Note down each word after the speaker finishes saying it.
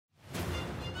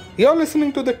You're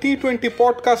listening to the T20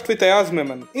 podcast with Ayaz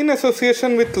Memon in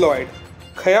association with Lloyd.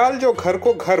 ख्याल जो घर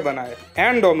को घर बनाए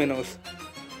and Domino's.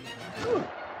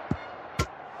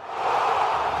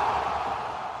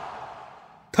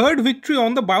 Third victory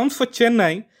on the bounce for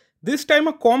Chennai, this time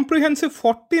a comprehensive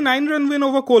 49-run win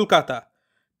over Kolkata.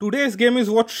 Today's game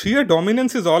is what sheer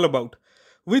dominance is all about.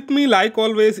 With me, like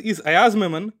always, is Ayaz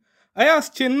Memon. Ayaz,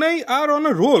 Chennai are on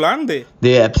a roll, aren't they?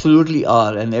 They absolutely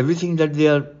are, and everything that they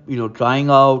are, trying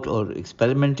out or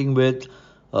experimenting with,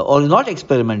 or not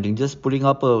experimenting, just putting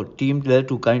up a team there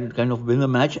to kind of win a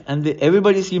match, and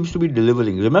everybody seems to be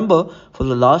delivering. Remember, for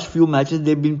the last few matches,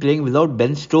 they've been playing without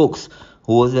Ben Stokes,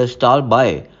 who was their star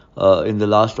buy in the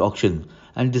last auction.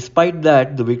 And despite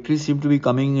that, the victories seem to be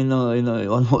coming in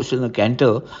almost in a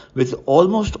canter, with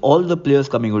almost all the players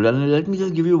coming good. And let me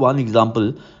just give you one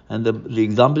example, and the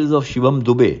example is of Shivam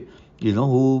Dube,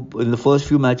 who in the first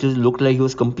few matches looked like he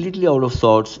was completely out of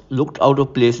sorts, looked out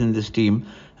of place in this team.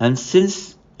 And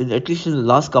since, at least in the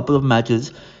last couple of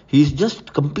matches, he's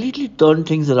just completely turned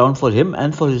things around for him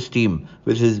and for his team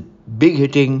with his big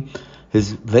hitting,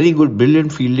 his very good,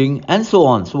 brilliant fielding, and so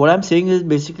on. So what I'm saying is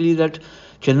basically that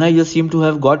Chennai just seem to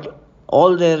have got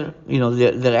all their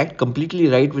act completely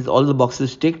right with all the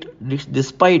boxes ticked,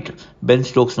 despite Ben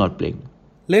Stokes not playing.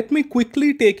 Let me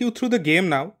quickly take you through the game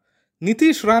now.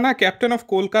 Nitish Rana, captain of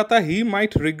Kolkata, he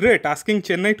might regret asking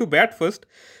Chennai to bat first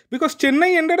because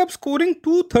Chennai ended up scoring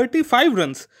 235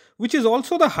 runs, which is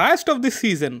also the highest of this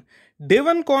season.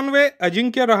 Devon Conway,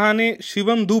 Ajinkya Rahane,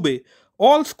 Shivam Dube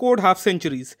all scored half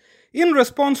centuries. In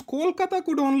response, Kolkata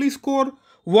could only score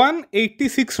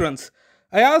 186 runs.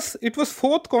 Ayaz, it was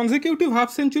fourth consecutive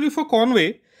half-century for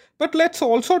Conway, but let's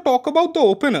also talk about the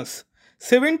openers.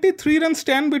 73 runs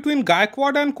stand between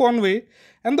Gaikwad and Conway,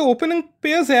 and the opening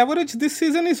pair's average this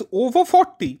season is over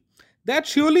 40. That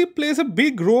surely plays a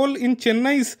big role in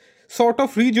Chennai's sort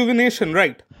of rejuvenation,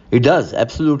 right? It does,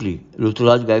 absolutely.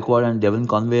 Ruturaj Gaikwad and Devon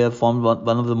Conway have formed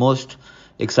one of the most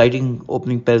exciting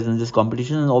opening pairs in this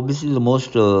competition, and obviously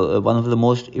one of the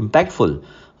most impactful.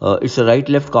 It's a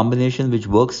right-left combination which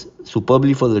works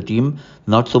superbly for the team,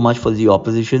 not so much for the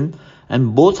opposition.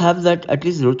 And both have that, at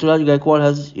least Ruturaj Gaikwad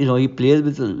has, he plays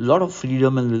with a lot of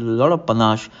freedom and with a lot of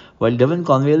panache, while Devon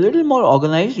Conway a little more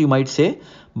organized, you might say,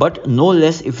 but no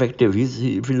less effective.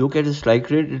 If you look at his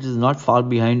strike rate, it is not far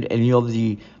behind any of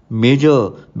the major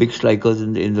big strikers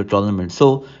in the tournament.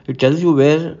 So it tells you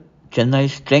where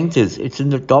Chennai's strength is. It's in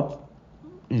the top,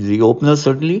 the opener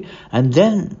certainly, and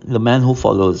then the man who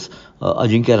follows,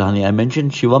 Ajinkya Rahane. I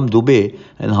mentioned Shivam Dube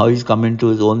and how he's come into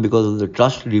his own because of the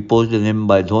trust reposed in him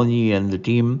by Dhoni and the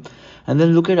team. And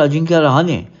then look at Ajinkya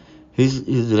Rahane. His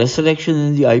resurrection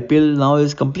in the IPL now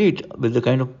is complete with the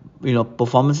kind of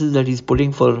performances that he's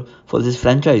putting for this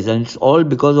franchise, and it's all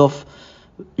because of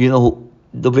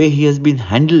the way he has been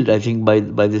handled, I think,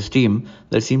 by this team,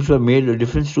 that seems to have made a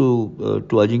difference to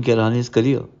Ajinkya Rahane's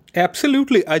career.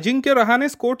 Absolutely. Ajinkya Rahane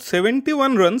scored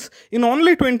 71 runs in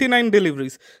only 29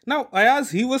 deliveries. Now,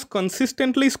 Ayaz, he was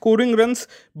consistently scoring runs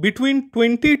between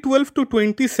 2012 to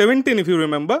 2017, if you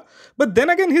remember. But then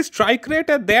again, his strike rate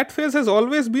at that phase has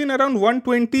always been around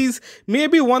 120s,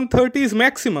 maybe 130s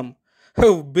maximum.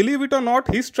 Believe it or not,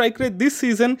 his strike rate this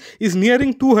season is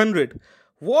nearing 200.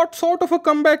 What sort of a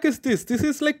comeback is this? This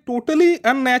is like totally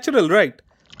unnatural, right?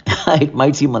 It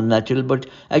might seem unnatural, but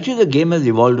actually the game has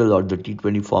evolved a lot, the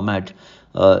T20 format,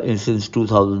 since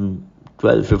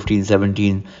 2012, 15,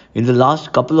 17. In the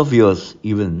last couple of years,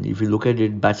 even, if you look at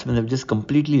it, batsmen have just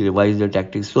completely revised their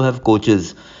tactics. So have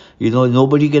coaches.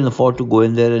 Nobody can afford to go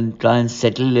in there and try and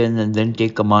settle in and then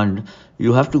take command.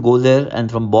 You have to go there,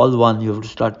 and from ball one, you have to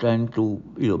start trying to,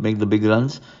 make the big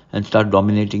runs and start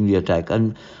dominating the attack.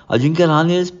 And Ajinkya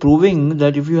Rahane is proving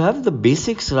that if you have the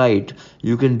basics right,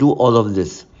 you can do all of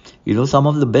this. Some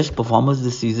of the best performers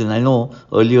this season. I know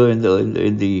earlier in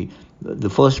the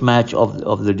first match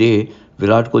of the day,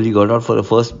 Virat Kohli got out for a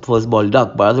first ball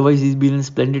duck, but otherwise he's been in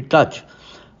splendid touch.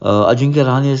 Ajinkya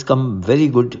Rahane has come very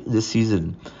good this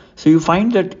season. So you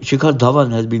find that Shikhar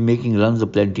Dhawan has been making runs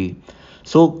aplenty.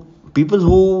 So people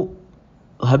who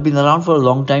have been around for a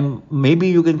long time, maybe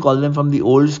you can call them from the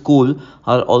old school,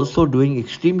 are also doing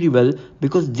extremely well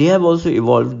because they have also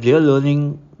evolved. They are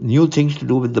learning new things to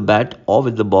do with the bat or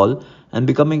with the ball and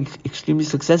becoming extremely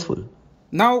successful.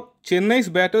 Now, Chennai's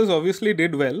batters obviously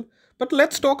did well, but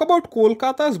let's talk about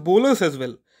Kolkata's bowlers as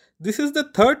well. This is the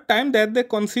third time that they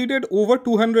conceded over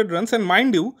 200 runs, and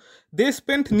mind you, they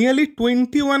spent nearly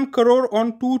 21 crore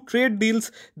on two trade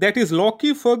deals, that is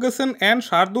Lockie Ferguson and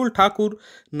Shardul Thakur.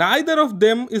 Neither of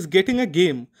them is getting a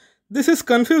game. This is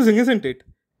confusing, isn't it?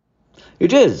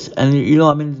 It is, and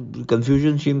I mean,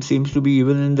 confusion seems to be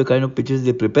even in the kind of pitches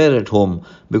they prepare at home,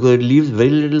 because it leaves very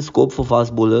little scope for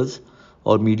fast bowlers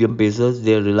or medium pacers.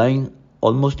 They are relying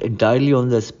almost entirely on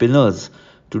their spinners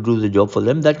to do the job for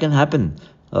them. That can happen,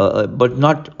 but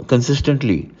not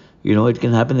consistently. It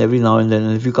can happen every now and then.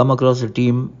 And if you come across a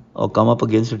team or come up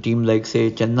against a team like,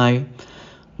 say, Chennai,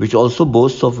 which also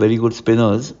boasts of very good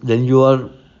spinners, then you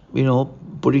are,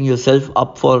 putting yourself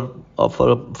up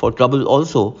for trouble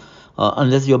also,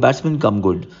 unless your batsmen come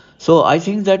good. So I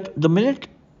think that the minute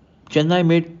Chennai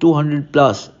made 200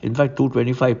 plus, in fact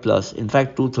 225 plus, in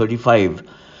fact 235,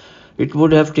 it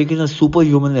would have taken a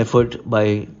superhuman effort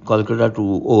by Kolkata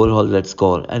to overhaul that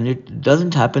score, and it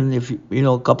doesn't happen if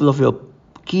a couple of your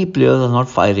key players are not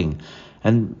firing,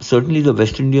 and certainly the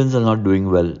West Indians are not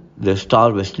doing well. The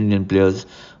star West Indian players,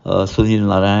 Sunil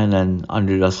Narine and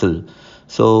Andre Russell.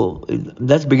 So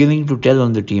that's beginning to tell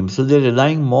on the team. So they're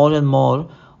relying more and more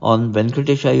on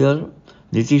Venkatesh Iyer,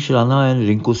 Nitish Rana and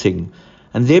Rinku Singh,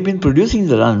 and they've been producing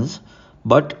the runs.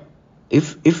 But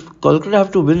if Kolkata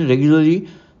have to win regularly,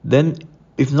 then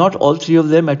if not all three of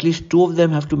them, at least two of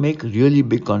them have to make really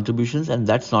big contributions, and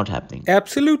that's not happening.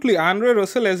 Absolutely, Andre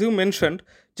Russell, as you mentioned,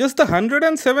 just the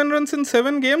 107 runs in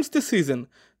 7 games this season.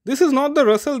 This is not the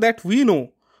Russell that we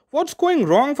know. What's going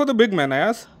wrong for the big man,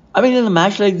 Ayaz? I mean, in a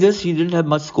match like this, he didn't have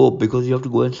much scope, because you have to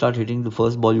go and start hitting the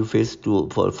first ball you face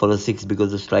for a six,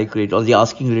 because the strike rate or the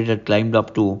asking rate had climbed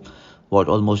up to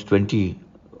almost 20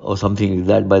 or something like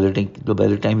that by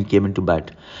the time he came into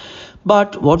bat.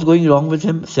 But what's going wrong with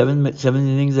him? Seven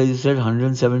innings, as you said,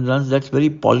 107 runs. That's very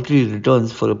paltry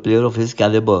returns for a player of his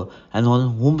caliber, and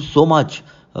on whom so much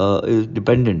is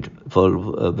dependent for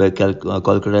where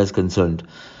Kolkata is concerned.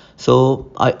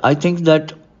 So I think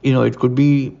that it could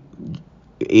be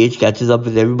age catches up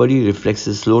with everybody,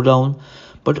 reflexes slow down,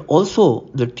 but also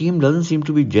the team doesn't seem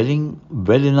to be gelling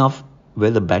well enough where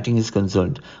the batting is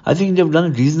concerned. I think they've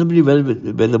done reasonably well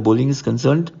where the bowling is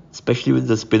concerned, especially with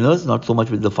the spinners, not so much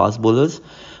with the fast bowlers.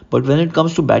 But when it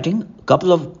comes to batting, a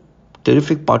couple of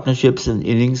terrific partnerships and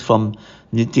innings from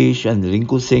Nitish and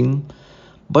Rinku Singh,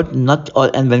 but and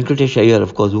Venkatesh Iyer,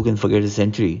 of course, who can forget his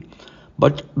century.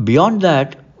 But beyond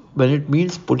that, when it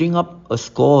means putting up a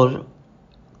score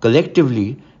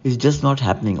collectively, is just not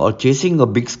happening, or chasing a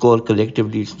big score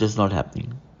collectively, it's just not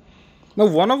happening. Now,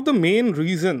 one of the main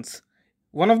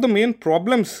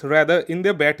problems rather in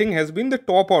their batting has been the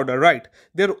top order, right?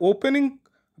 Their opening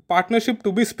partnership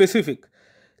to be specific.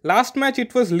 Last match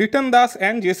it was Liton Das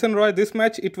and Jason Roy. This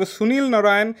match it was Sunil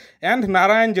Narine and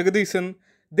Narayan Jagadeesan.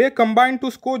 They combined to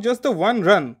score just the one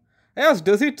run. Yes,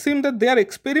 does it seem that they are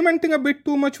experimenting a bit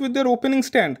too much with their opening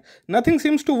stand? Nothing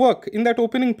seems to work in that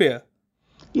opening pair.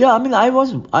 Yeah, I mean, I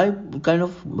kind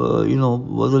of,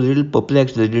 was a little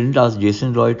perplexed. They didn't ask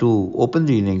Jason Roy to open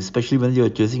the innings, especially when they were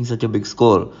chasing such a big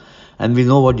score. And we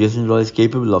know what Jason Roy is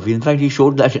capable of. In fact, he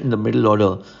showed that in the middle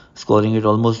order, scoring at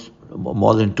almost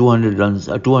more than 200 runs,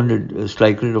 a 200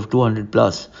 strike rate of 200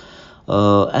 plus.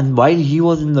 And while he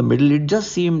was in the middle, it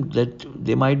just seemed that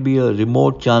there might be a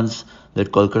remote chance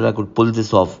that Kolkata could pull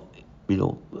this off.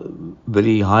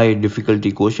 Very high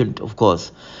difficulty quotient, of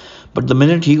course. But the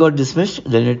minute he got dismissed,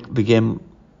 then it became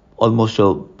almost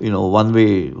a one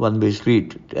way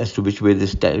street as to which way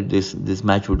this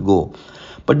match would go.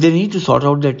 But they need to sort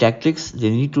out their tactics. They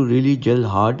need to really gel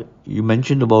hard. You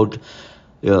mentioned about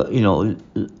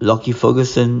Lockie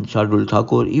Ferguson, Shardul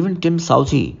Thakur, even Tim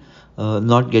Southey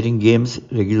not getting games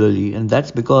regularly, and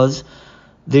that's because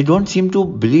they don't seem to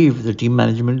believe, the team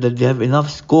management, that they have enough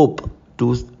scope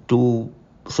to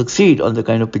succeed on the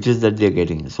kind of pitches that they're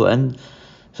getting.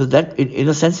 So that, in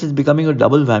a sense, is becoming a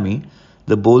double whammy.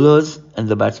 The bowlers and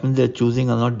the batsmen they're choosing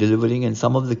are not delivering, and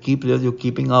some of the key players you're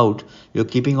keeping out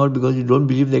because you don't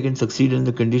believe they can succeed in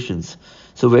the conditions.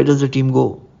 So where does the team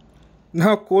go?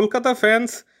 Now, Kolkata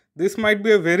fans, this might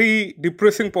be a very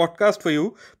depressing podcast for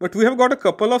you, but we have got a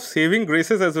couple of saving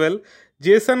graces as well.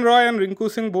 Jason Roy and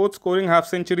Rinku Singh both scoring half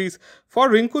centuries. For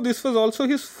Rinku, this was also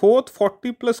his fourth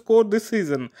 40 plus score this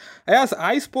season. As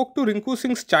I spoke to Rinku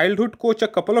Singh's childhood coach a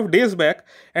couple of days back,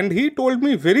 and he told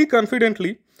me very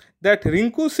confidently that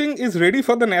Rinku Singh is ready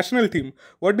for the national team.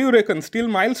 What do you reckon? Still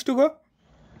miles to go?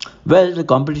 Well, the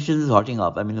competition is hotting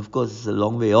up. I mean, of course, it's a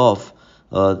long way off.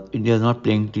 India is not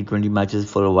playing T20 matches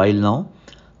for a while now,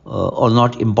 or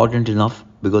not important enough,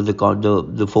 because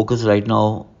the focus right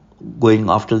now going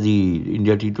after the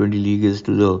India T20 League is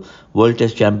to the World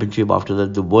Test Championship. After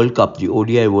that, the World Cup, the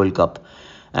ODI World Cup.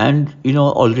 And,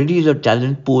 already the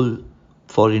talent pool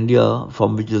for India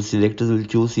from which the selectors will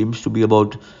choose seems to be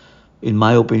about, in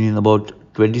my opinion, about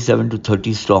 27 to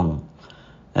 30 strong.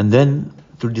 And then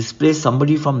to displace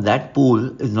somebody from that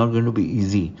pool is not going to be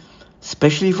easy.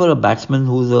 especially for a batsman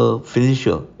who's a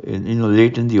finisher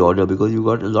late in the order, because you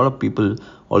got a lot of people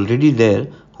already there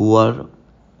who are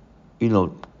you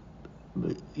know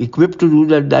equipped to do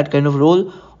that kind of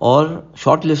role, or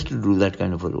shortlisted to do that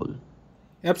kind of a role.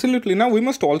 Absolutely. Now we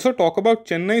must also talk about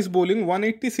Chennai's bowling.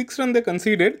 186 run they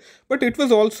conceded, but it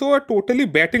was also a totally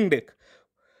batting deck.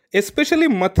 Especially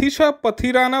Matheesha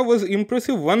Pathirana was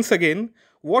impressive once again.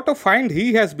 What a find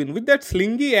he has been with that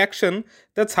slingy action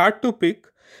that's hard to pick.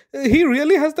 He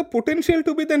really has the potential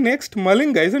to be the next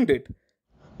Malinga, isn't it?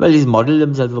 Well, he's modeled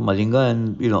himself a Malinga,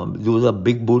 and those are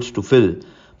big boots to fill.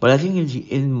 But I think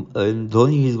in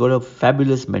Dhoni, he's got a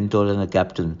fabulous mentor and a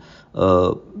captain.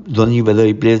 Dhoni, whether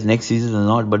he plays next season or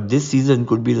not, but this season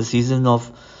could be the season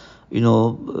of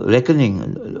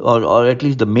reckoning, or at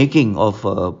least the making of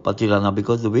Pathirana,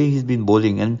 because the way he's been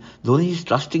bowling, and Dhoni is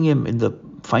trusting him in the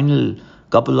final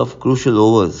couple of crucial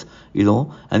overs,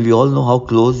 and we all know how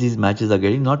close these matches are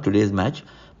getting. Not today's match,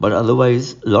 but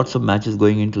otherwise lots of matches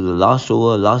going into the last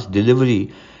over, last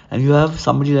delivery, and you have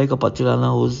somebody like a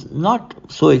Pathirana who's not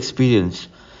so experienced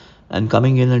and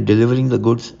coming in and delivering the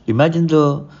goods. Imagine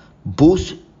the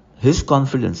boost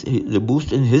the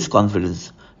boost in his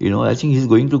confidence. I think he's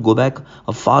going to go back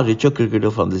a far richer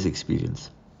cricketer from this experience.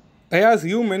 As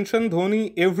you mentioned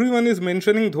Dhoni, everyone is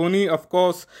mentioning Dhoni. Of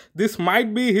course, this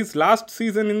might be his last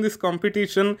season in this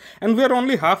competition, and we are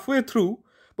only halfway through.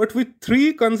 But with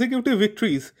 3 consecutive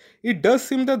victories, it does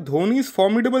seem that Dhoni's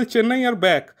formidable Chennai are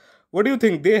back. What do you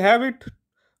think? They have it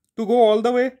to go all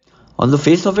the way? On the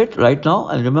face of it, right now,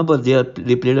 and remember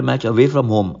they played a match away from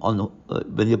home.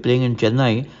 When they're playing in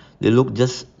Chennai, they look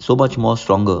just so much more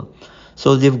stronger.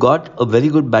 So they've got a very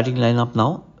good batting lineup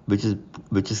now, which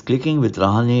is clicking with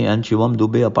Rahane and Shivam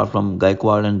Dube, apart from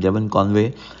Gaikwad and Devon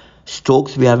Conway.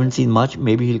 Stokes, we haven't seen much.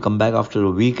 Maybe he'll come back after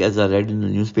a week, as I read in the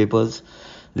newspapers.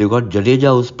 They've got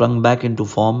Jadeja, who's sprung back into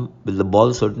form with the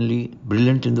ball, certainly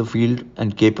brilliant in the field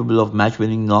and capable of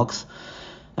match-winning knocks.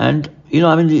 And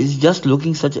it's just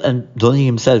looking such. And Dhoni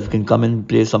himself can come and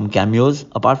play some cameos,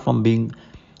 apart from being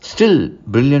still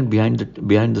brilliant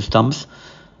behind the stumps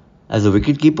as a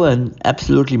wicketkeeper and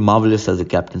absolutely marvelous as a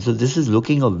captain. So this is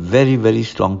looking a very, very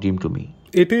strong team to me.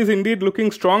 It is indeed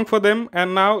looking strong for them.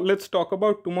 And now let's talk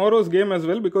about tomorrow's game as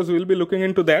well, because we'll be looking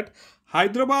into that.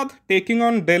 Hyderabad taking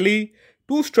on Delhi,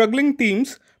 2 struggling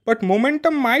teams, but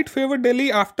momentum might favor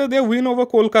Delhi after their win over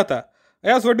Kolkata.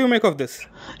 Yes, what do you make of this?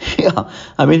 Yeah,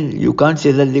 you can't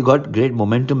say that they got great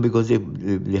momentum, because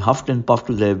they huffed and puffed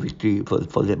to their victory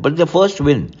but their first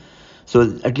win.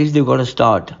 So at least they've got a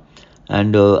start.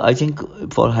 And I think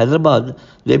for Hyderabad,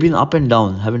 they've been up and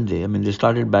down, haven't they? They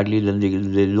started badly, then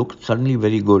they looked suddenly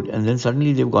very good, and then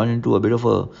suddenly they've gone into a bit of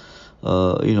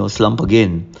a slump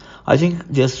again. I think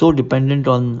they're so dependent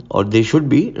on, or they should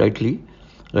be,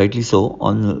 rightly so,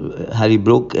 on Harry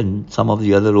Brook and some of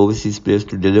the other overseas players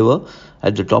to deliver.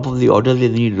 At the top of the order, they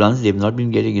need runs. They've not been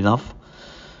getting enough.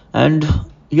 And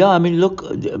yeah, look,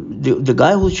 the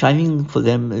guy who's shining for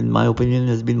them, in my opinion,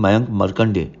 has been Mayank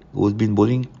Markande, who's been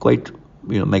bowling quite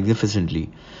magnificently.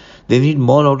 They need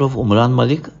more out of Umran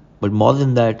Malik, but more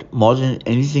than that, more than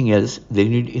anything else, they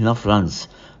need enough runs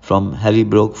from Harry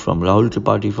Brook, from Rahul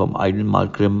Tripathi, from Aiden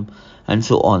Markram, and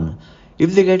so on.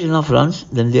 If they get enough runs,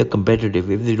 then they are competitive.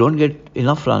 If they don't get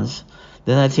enough runs,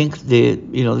 then I think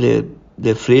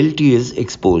their frailty is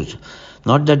exposed.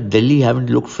 Not that Delhi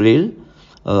haven't looked frail.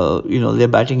 Their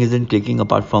batting isn't clicking,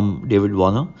 apart from David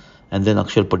Warner and then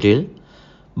Akshar Patel.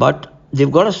 But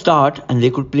they've got to start, and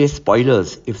they could play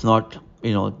spoilers if not,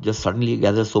 just suddenly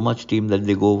gather so much team that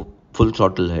they go full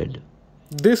throttle ahead.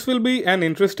 This will be an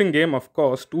interesting game, of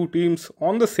course. 2 teams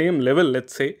on the same level,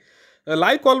 let's say.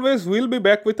 Like always, we'll be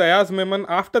back with Ayaz Memon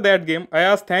after that game.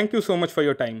 Ayaz, thank you so much for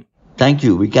your time. Thank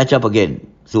you. We catch up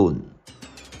again soon.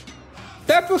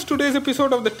 That was today's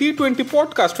episode of the T20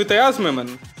 podcast with Ayaz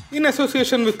Memon, in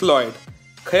association with Lloyd,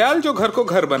 Khayal Jo Ghar Ko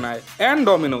Ghar Banaye, and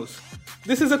Domino's.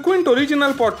 This is a Quint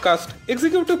original podcast,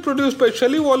 executive produced by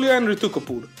Shali Walia and Ritu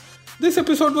Kapoor. This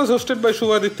episode was hosted by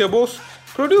Shubhaditya Bose,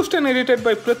 produced and edited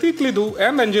by Pratik Lidhu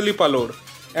and Anjali Palod.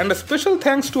 And a special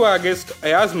thanks to our guest,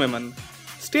 Ayaz Memon.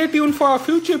 Stay tuned for our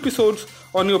future episodes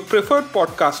on your preferred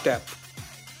podcast app.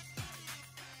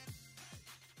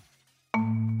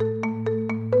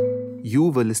 You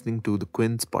were listening to the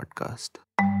Quince podcast.